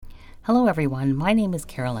Hello everyone, my name is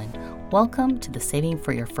Carolyn. Welcome to the Saving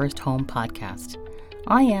for Your First Home podcast.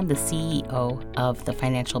 I am the CEO of The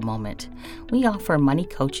Financial Moment. We offer money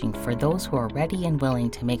coaching for those who are ready and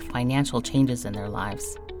willing to make financial changes in their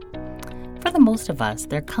lives. For the most of us,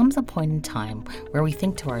 there comes a point in time where we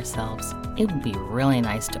think to ourselves, it would be really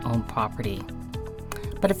nice to own property.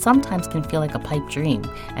 But it sometimes can feel like a pipe dream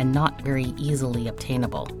and not very easily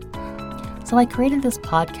obtainable. So I created this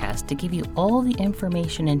podcast to give you all the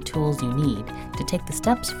information and tools you need to take the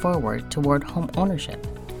steps forward toward home ownership.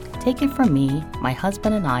 Take it from me, my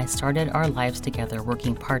husband and I started our lives together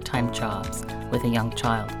working part-time jobs with a young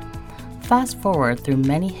child. Fast forward through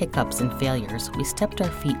many hiccups and failures, we stepped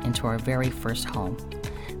our feet into our very first home.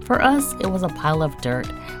 For us, it was a pile of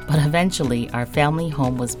dirt, but eventually our family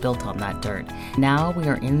home was built on that dirt. Now we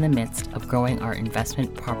are in the midst of growing our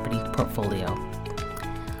investment property portfolio.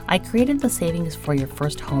 I created the Savings for Your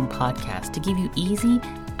First Home podcast to give you easy,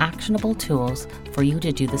 actionable tools for you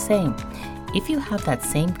to do the same. If you have that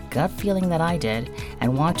same gut feeling that I did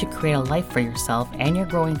and want to create a life for yourself and your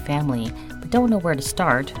growing family, but don't know where to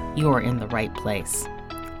start, you are in the right place.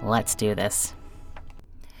 Let's do this.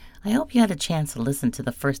 I hope you had a chance to listen to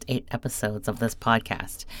the first 8 episodes of this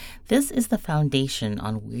podcast. This is the foundation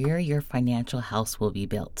on where your financial house will be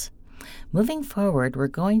built. Moving forward, we're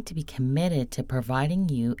going to be committed to providing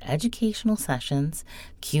you educational sessions,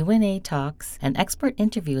 Q&A talks, and expert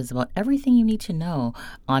interviews about everything you need to know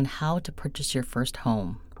on how to purchase your first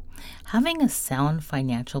home. Having a sound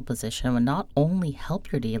financial position will not only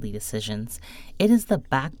help your daily decisions, it is the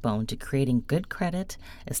backbone to creating good credit,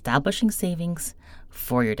 establishing savings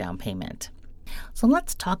for your down payment. So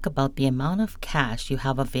let's talk about the amount of cash you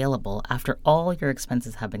have available after all your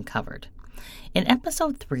expenses have been covered. In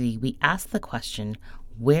episode 3, we asked the question,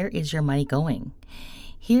 where is your money going?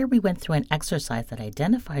 Here we went through an exercise that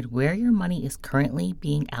identified where your money is currently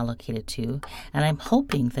being allocated to, and I'm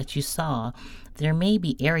hoping that you saw there may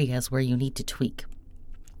be areas where you need to tweak.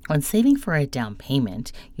 When saving for a down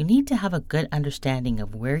payment, you need to have a good understanding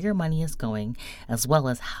of where your money is going, as well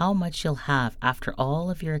as how much you'll have after all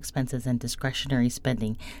of your expenses and discretionary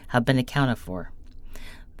spending have been accounted for.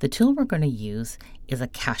 The tool we're going to use is a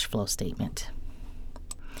cash flow statement.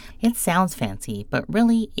 It sounds fancy, but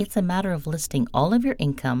really it's a matter of listing all of your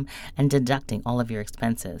income and deducting all of your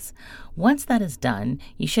expenses. Once that is done,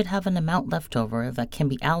 you should have an amount left over that can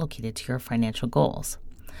be allocated to your financial goals.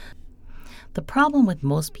 The problem with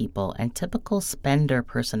most people and typical spender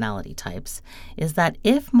personality types is that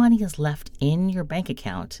if money is left in your bank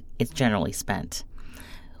account, it's generally spent,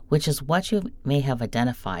 which is what you may have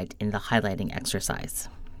identified in the highlighting exercise.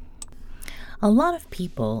 A lot of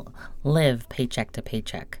people live paycheck to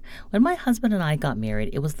paycheck. When my husband and I got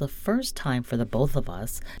married, it was the first time for the both of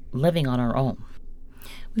us living on our own.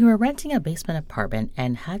 We were renting a basement apartment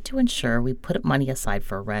and had to ensure we put money aside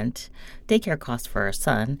for rent, daycare costs for our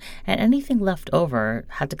son, and anything left over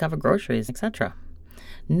had to cover groceries, etc.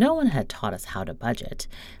 No one had taught us how to budget,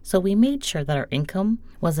 so we made sure that our income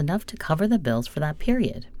was enough to cover the bills for that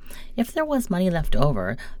period. If there was money left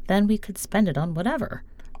over, then we could spend it on whatever.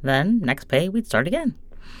 Then, next pay, we'd start again.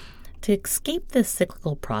 To escape this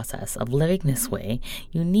cyclical process of living this way,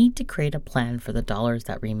 you need to create a plan for the dollars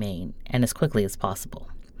that remain, and as quickly as possible.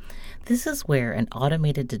 This is where an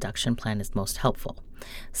automated deduction plan is most helpful.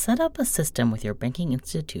 Set up a system with your banking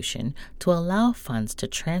institution to allow funds to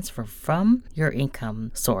transfer from your income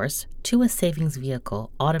source to a savings vehicle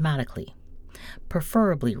automatically,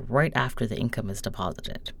 preferably right after the income is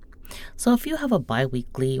deposited. So if you have a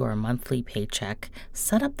bi-weekly or a monthly paycheck,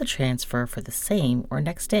 set up the transfer for the same or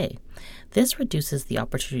next day. This reduces the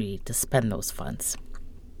opportunity to spend those funds.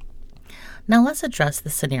 Now let's address the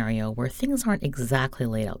scenario where things aren't exactly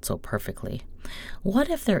laid out so perfectly. What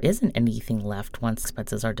if there isn't anything left once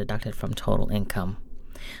expenses are deducted from total income?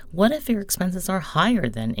 What if your expenses are higher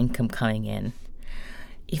than income coming in?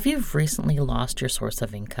 If you've recently lost your source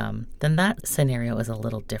of income, then that scenario is a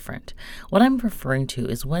little different. What I'm referring to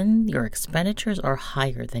is when your expenditures are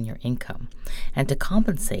higher than your income, and to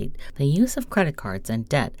compensate, the use of credit cards and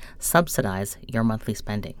debt subsidize your monthly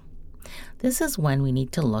spending. This is when we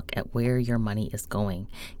need to look at where your money is going.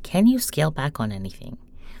 Can you scale back on anything?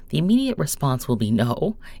 The immediate response will be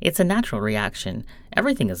no. It's a natural reaction.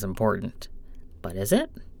 Everything is important. But is it?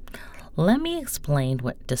 Let me explain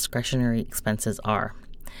what discretionary expenses are.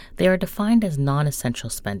 They are defined as non-essential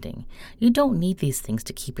spending. You don't need these things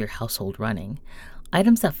to keep your household running.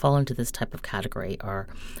 Items that fall into this type of category are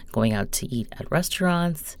going out to eat at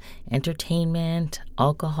restaurants, entertainment,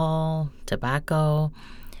 alcohol, tobacco,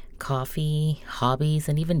 coffee, hobbies,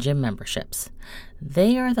 and even gym memberships.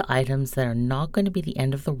 They are the items that are not going to be the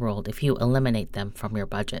end of the world if you eliminate them from your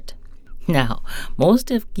budget. Now,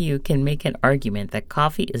 most of you can make an argument that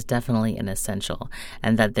coffee is definitely an essential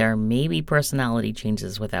and that there may be personality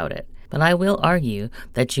changes without it. But I will argue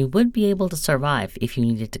that you would be able to survive if you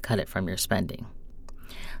needed to cut it from your spending.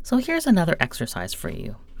 So here's another exercise for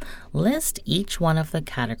you. List each one of the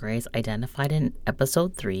categories identified in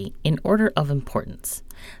episode 3 in order of importance.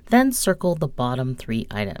 Then circle the bottom 3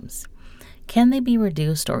 items. Can they be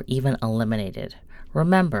reduced or even eliminated?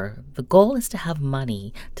 Remember, the goal is to have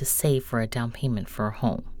money to save for a down payment for a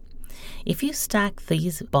home. If you stack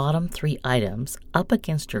these bottom 3 items up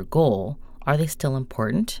against your goal, are they still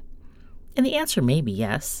important? And the answer may be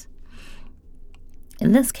yes.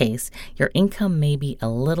 In this case, your income may be a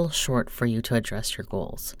little short for you to address your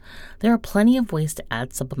goals. There are plenty of ways to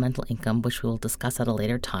add supplemental income, which we will discuss at a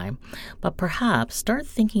later time, but perhaps start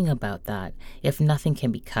thinking about that if nothing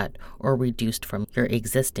can be cut or reduced from your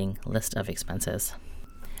existing list of expenses.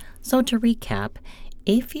 So to recap,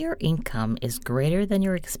 if your income is greater than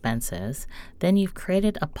your expenses, then you've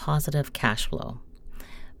created a positive cash flow.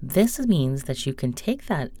 This means that you can take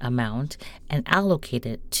that amount and allocate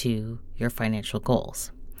it to your financial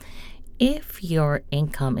goals. If your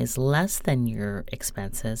income is less than your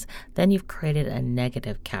expenses, then you've created a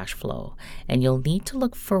negative cash flow, and you'll need to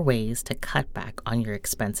look for ways to cut back on your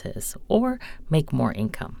expenses or make more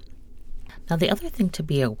income. Now, the other thing to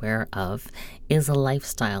be aware of is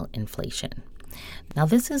lifestyle inflation. Now,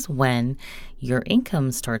 this is when your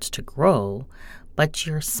income starts to grow, but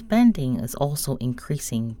your spending is also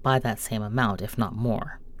increasing by that same amount, if not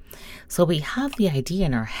more. So we have the idea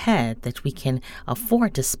in our head that we can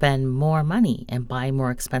afford to spend more money and buy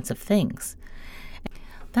more expensive things.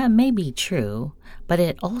 That may be true, but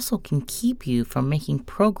it also can keep you from making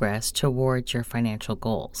progress towards your financial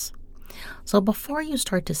goals. So before you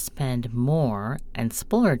start to spend more and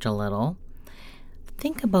splurge a little,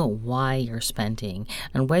 think about why you're spending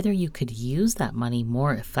and whether you could use that money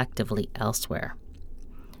more effectively elsewhere.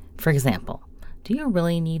 For example, do you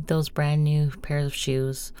really need those brand new pairs of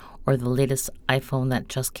shoes or the latest iPhone that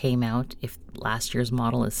just came out if last year's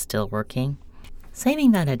model is still working?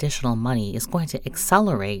 Saving that additional money is going to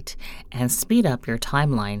accelerate and speed up your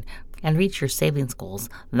timeline and reach your savings goals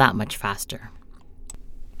that much faster.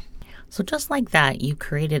 So just like that, you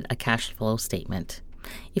created a cash flow statement.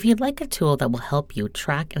 If you'd like a tool that will help you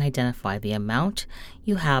track and identify the amount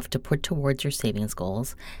you have to put towards your savings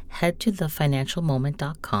goals, head to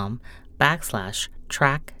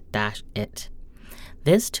thefinancialmoment.com/track-it.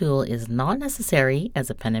 This tool is not necessary, as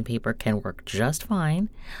a pen and paper can work just fine,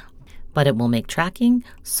 but it will make tracking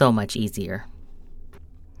so much easier.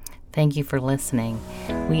 Thank you for listening.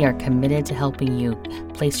 We are committed to helping you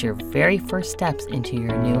place your very first steps into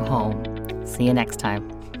your new home. See you next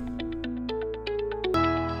time.